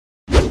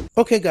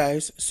Okay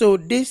guys, so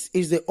this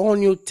is the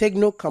all-new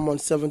Tecno Camon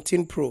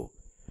 17 Pro.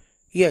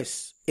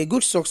 Yes, a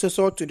good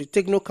successor to the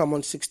Tecno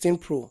Camon 16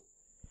 Pro.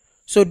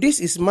 So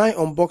this is my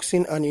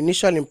unboxing and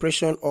initial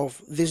impression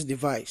of this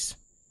device.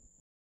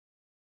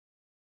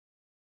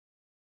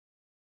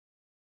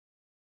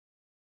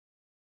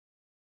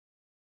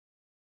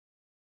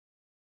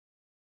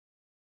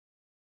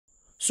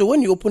 So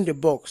when you open the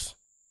box,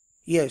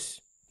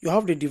 yes, you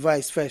have the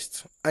device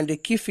first and the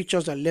key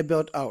features are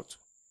labeled out.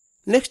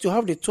 Next you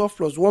have the 12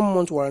 plus 1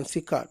 month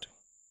warranty card,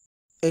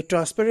 a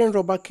transparent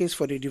rubber case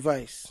for the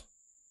device.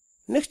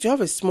 Next you have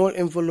a small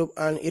envelope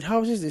and it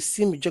houses the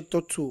SIM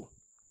ejector tool.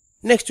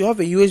 Next you have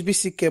a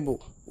USB-C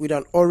cable with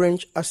an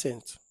orange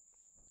accent,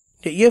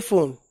 the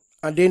earphone,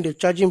 and then the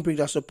charging brick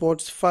that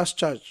supports fast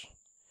charge.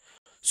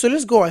 So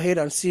let's go ahead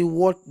and see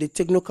what the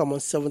Tecno Camon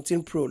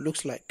 17 Pro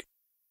looks like.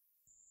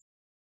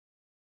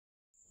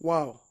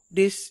 Wow,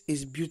 this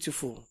is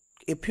beautiful.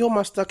 A pure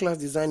masterclass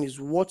design is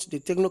what the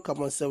Tecno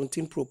Camon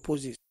 17 Pro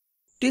poses.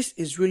 This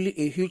is really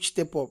a huge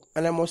step up,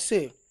 and I must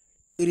say,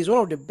 it is one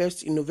of the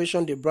best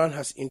innovation the brand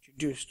has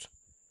introduced.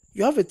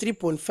 You have a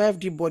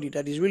 3.5D body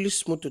that is really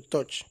smooth to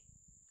touch,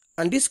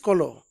 and this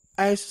color,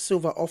 ice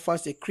silver,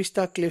 offers a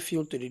crystal clear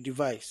feel to the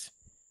device.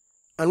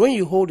 And when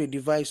you hold the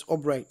device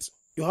upright,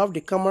 you have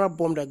the camera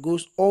bump that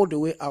goes all the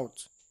way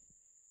out,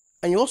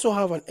 and you also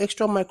have an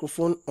extra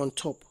microphone on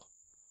top.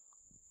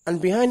 And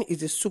behind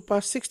is a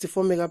super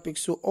 64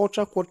 megapixel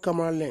ultra quad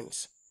camera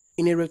lens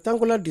in a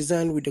rectangular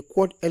design with a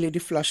quad LED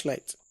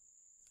flashlight.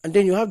 And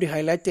then you have the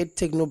highlighted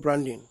Tecno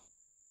branding.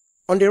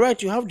 On the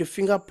right you have the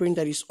fingerprint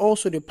that is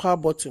also the power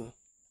button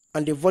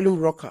and the volume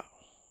rocker.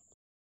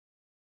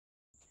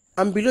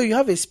 And below you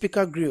have a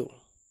speaker grill,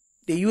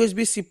 the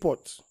USB-C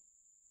port,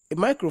 a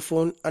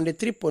microphone, and a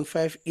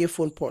 3.5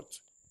 earphone port.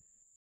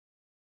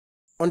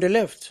 On the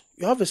left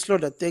you have a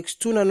slot that takes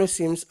 2 nano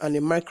SIMs and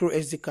a micro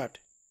SD card.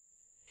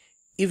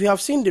 If you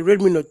have seen the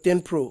Redmi Note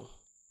 10 Pro,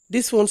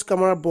 this phone's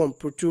camera bump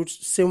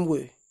protrudes same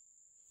way.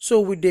 So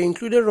with the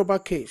included rubber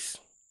case,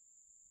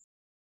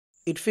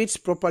 it fits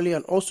properly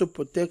and also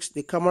protects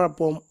the camera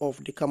bump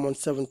of the Camon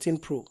 17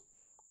 Pro.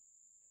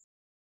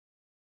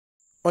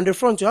 On the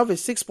front you have a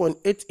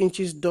 6.8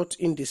 inches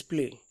dot-in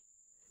display.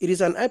 It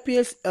is an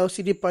IPS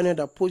LCD panel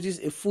that poses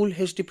a full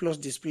HD Plus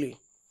display,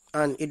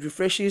 and it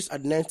refreshes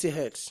at 90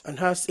 Hz and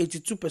has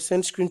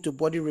 82% screen to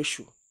body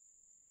ratio.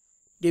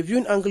 The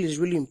viewing angle is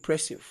really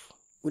impressive,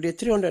 with a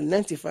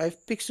 395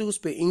 pixels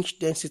per inch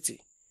density.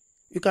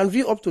 You can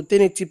view up to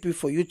 1080p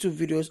for YouTube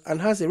videos and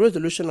has a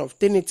resolution of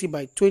 1080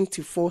 by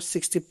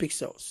 2460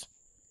 pixels.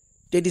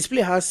 The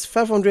display has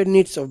 500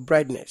 nits of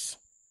brightness.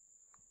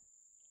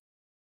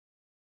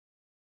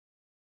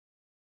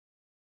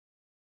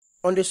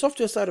 On the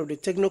software side of the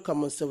Tecno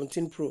Camon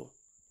 17 Pro,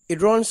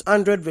 it runs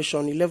Android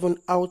version 11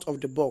 out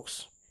of the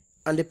box,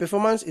 and the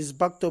performance is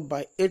backed up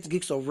by 8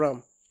 gigs of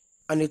RAM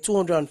and a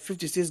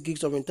 256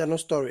 gigs of internal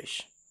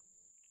storage.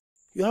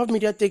 You have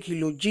Mediatek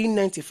Helio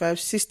G95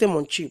 system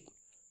on chip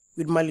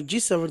with Mali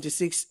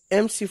G76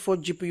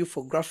 MC4 GPU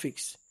for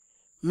graphics,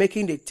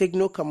 making the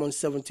Tecno Camon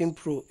 17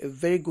 Pro a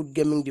very good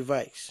gaming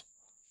device.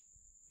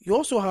 You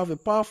also have a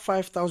power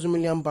 5000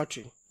 mAh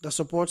battery that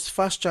supports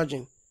fast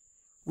charging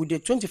with a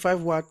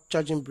 25-watt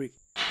charging brick.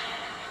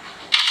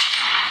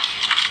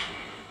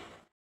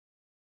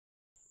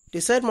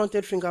 The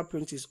side-mounted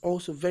fingerprint is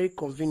also very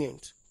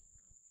convenient,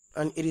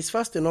 and it is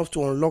fast enough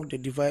to unlock the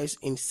device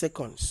in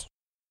seconds.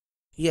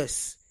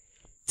 Yes,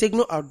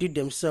 Tecno outdid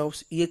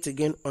themselves yet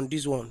again on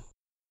this one.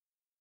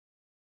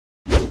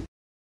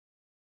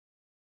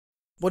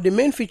 But the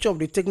main feature of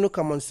the Tecno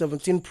Camon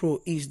 17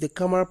 Pro is the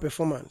camera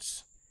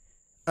performance.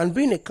 And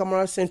being a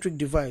camera-centric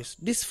device,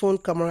 this phone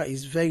camera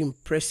is very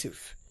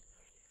impressive.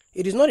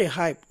 It is not a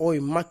hype or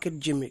a market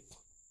gimmick.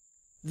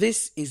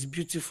 This is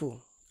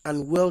beautiful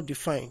and well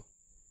defined.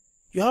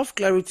 You have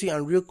clarity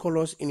and real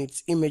colors in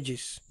its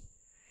images.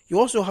 You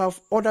also have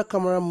other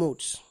camera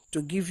modes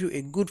to give you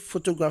a good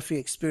photography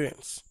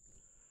experience.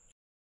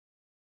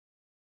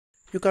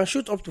 You can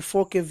shoot up to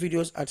 4K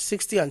videos at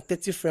 60 and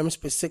 30 frames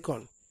per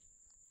second,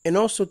 and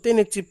also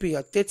 1080p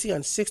at 30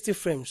 and 60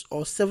 frames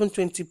or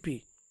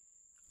 720p,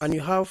 and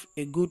you have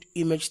a good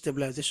image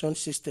stabilization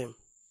system.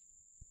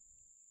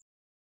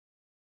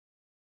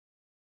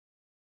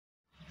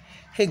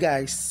 Hey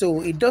guys, so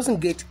it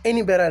doesn't get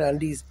any better than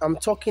this. I'm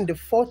talking the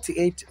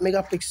 48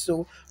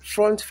 megapixel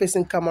front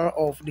facing camera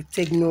of the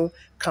Tecno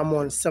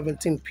Camon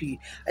 17P.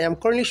 I am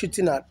currently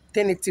shooting at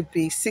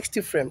 1080p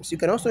 60 frames. You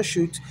can also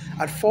shoot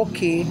at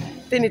 4K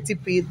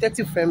 1080p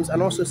 30 frames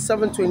and also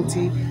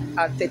 720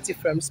 at 30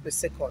 frames per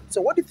second.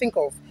 So what do you think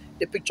of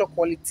the picture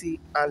quality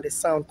and the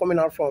sound coming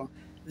out from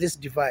this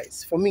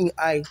device? For me,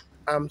 I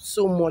am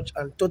so much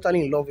and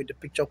totally in love with the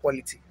picture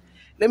quality.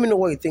 Let me know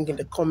what you think in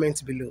the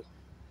comments below.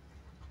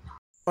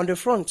 On the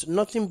front,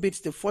 nothing beats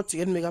the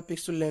 48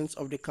 megapixel lens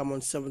of the Camon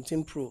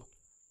 17 Pro.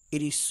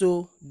 It is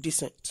so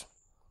decent.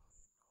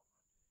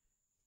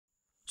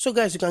 So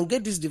guys, you can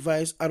get this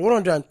device at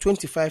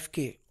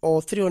 $125k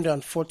or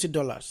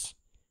 $340.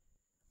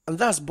 And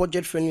that's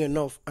budget friendly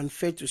enough and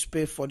fair to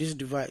spare for this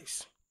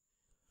device.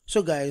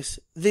 So guys,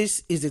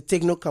 this is the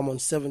Tecno Camon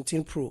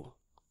 17 Pro,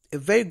 a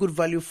very good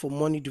value for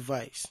money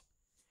device.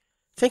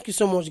 Thank you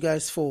so much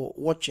guys for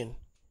watching.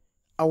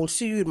 I will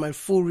see you in my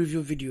full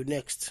review video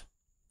next.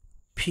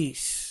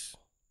 Peace.